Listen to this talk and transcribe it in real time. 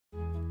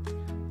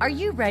Are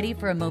you ready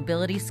for a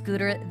mobility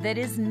scooter that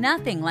is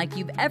nothing like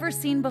you've ever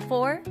seen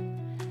before?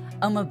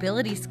 A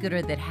mobility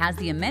scooter that has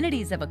the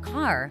amenities of a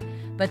car,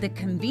 but the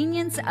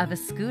convenience of a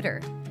scooter.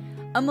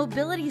 A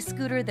mobility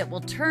scooter that will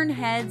turn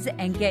heads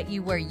and get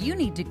you where you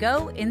need to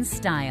go in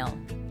style.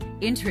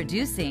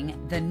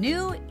 Introducing the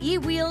new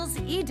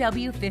EWheels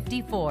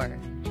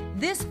EW-54.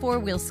 This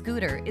four-wheel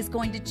scooter is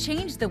going to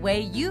change the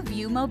way you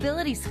view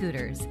mobility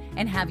scooters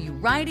and have you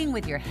riding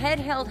with your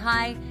head held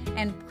high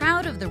and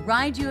proud of the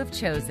ride you have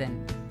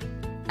chosen.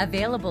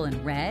 Available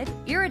in red,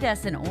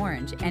 iridescent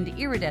orange, and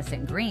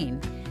iridescent green,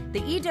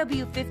 the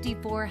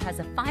EW-54 has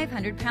a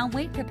 500-pound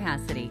weight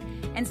capacity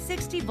and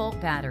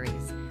 60-volt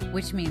batteries,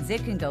 which means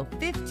it can go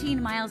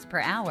 15 miles per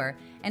hour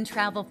and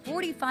travel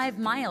 45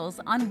 miles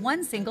on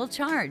one single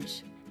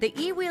charge. The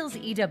EWheels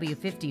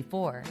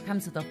EW-54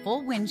 comes with a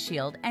full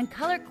windshield and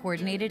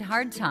color-coordinated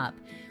hardtop,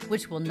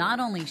 which will not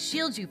only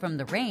shield you from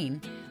the rain,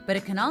 but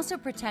it can also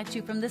protect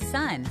you from the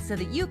sun so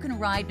that you can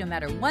ride no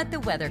matter what the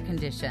weather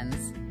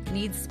conditions.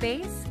 Need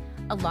space?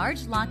 A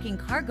large locking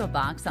cargo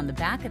box on the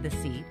back of the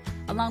seat,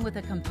 along with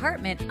a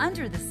compartment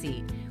under the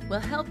seat, will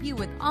help you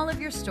with all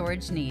of your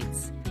storage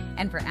needs.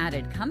 And for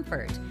added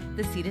comfort,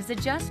 the seat is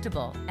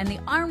adjustable and the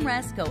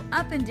armrests go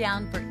up and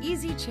down for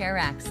easy chair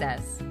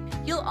access.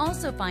 You'll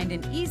also find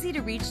an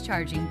easy-to-reach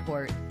charging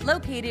port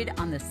located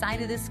on the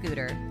side of the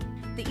scooter.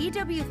 The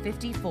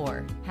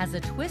EW-54 has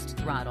a twist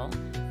throttle,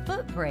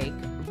 foot brake,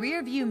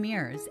 rear view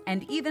mirrors,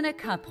 and even a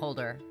cup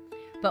holder.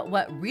 But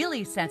what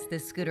really sets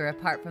this scooter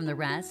apart from the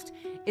rest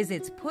is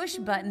its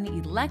push-button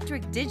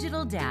electric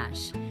digital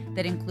dash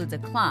that includes a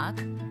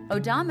clock,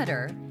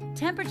 odometer,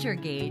 temperature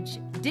gauge,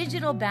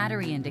 digital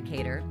battery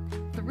indicator,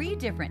 3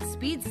 different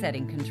speed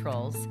setting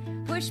controls,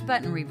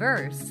 push-button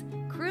reverse,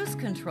 cruise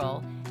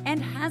control,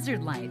 and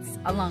hazard lights,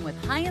 along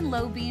with high and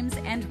low beams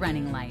and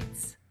running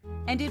lights.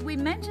 And did we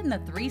mention the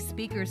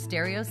 3-speaker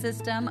stereo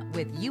system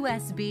with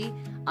USB,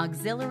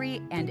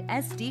 auxiliary, and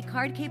SD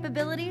card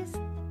capabilities?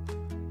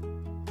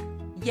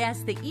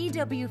 Yes, the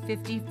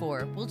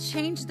EW-54 will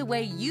change the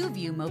way you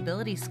view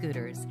mobility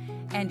scooters,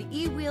 and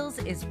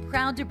EWheels is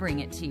proud to bring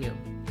it to you.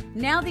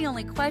 Now the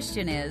only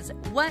question is,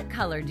 what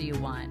color do you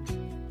want?